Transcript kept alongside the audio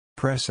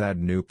Press Add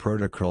New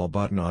Protocol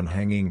button on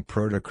Hanging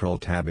Protocol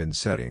tab in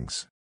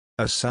Settings.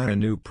 Assign a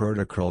new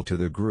protocol to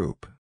the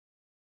group.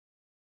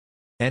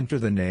 Enter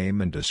the name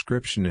and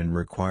description in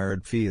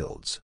required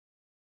fields.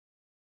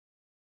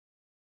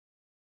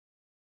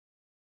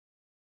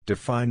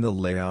 Define the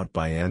layout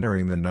by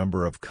entering the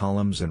number of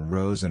columns and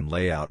rows in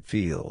Layout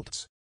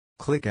fields.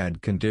 Click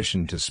Add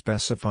Condition to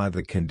specify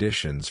the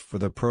conditions for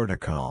the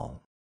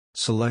protocol.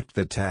 Select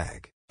the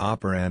tag,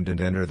 operand and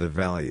enter the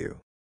value.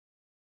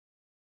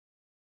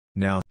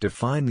 Now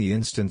define the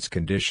instance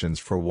conditions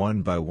for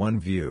 1x1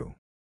 view.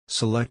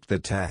 Select the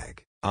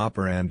tag,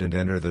 operand and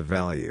enter the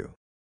value.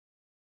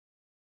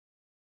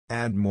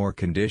 Add more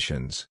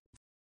conditions.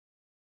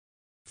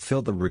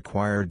 Fill the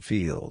required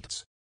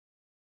fields.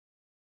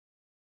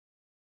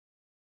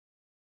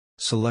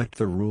 Select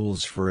the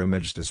rules for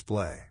image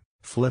display,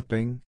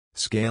 flipping,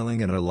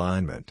 scaling and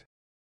alignment.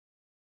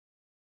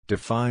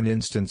 Define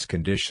instance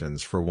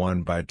conditions for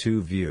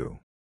 1x2 view.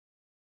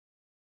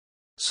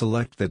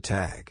 Select the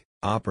tag,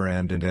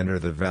 operand and enter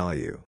the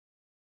value.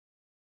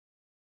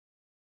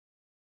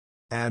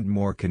 Add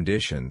more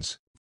conditions.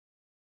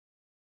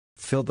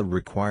 Fill the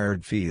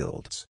required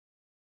fields.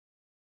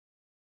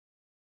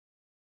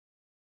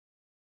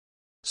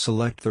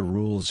 Select the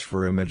rules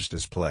for image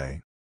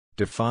display.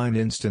 Define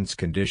instance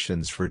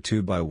conditions for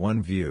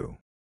 2x1 view.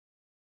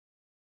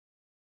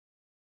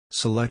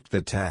 Select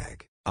the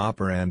tag,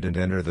 operand and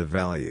enter the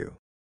value.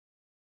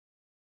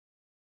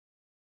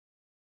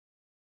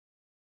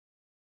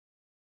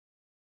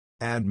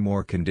 Add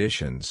more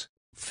conditions,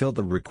 fill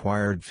the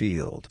required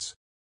fields.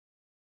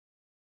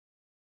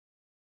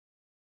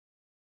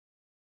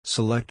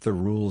 Select the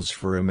rules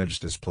for image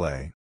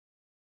display.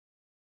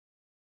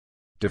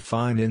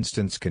 Define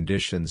instance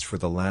conditions for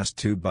the last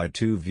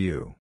 2x2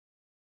 view.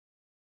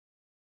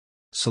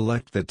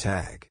 Select the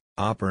tag,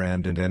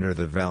 operand and enter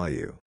the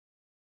value.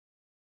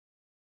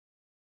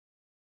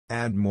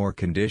 Add more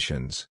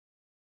conditions.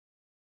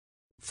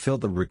 Fill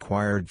the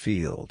required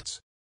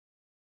fields.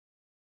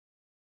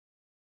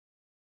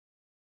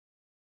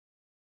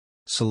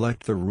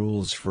 Select the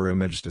rules for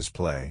image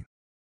display.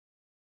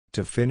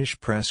 To finish,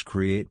 press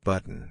Create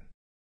button.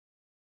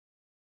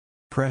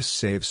 Press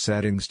Save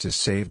Settings to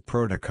save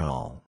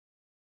protocol.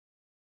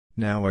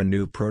 Now a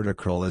new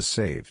protocol is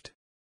saved.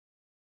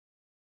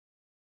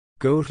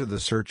 Go to the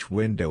search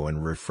window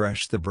and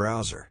refresh the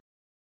browser.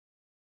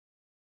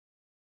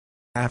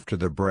 After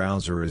the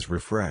browser is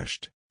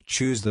refreshed,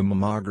 choose the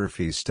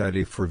mammography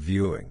study for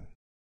viewing.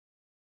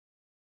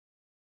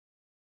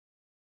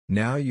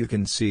 Now you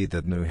can see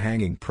that new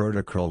hanging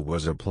protocol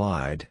was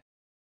applied,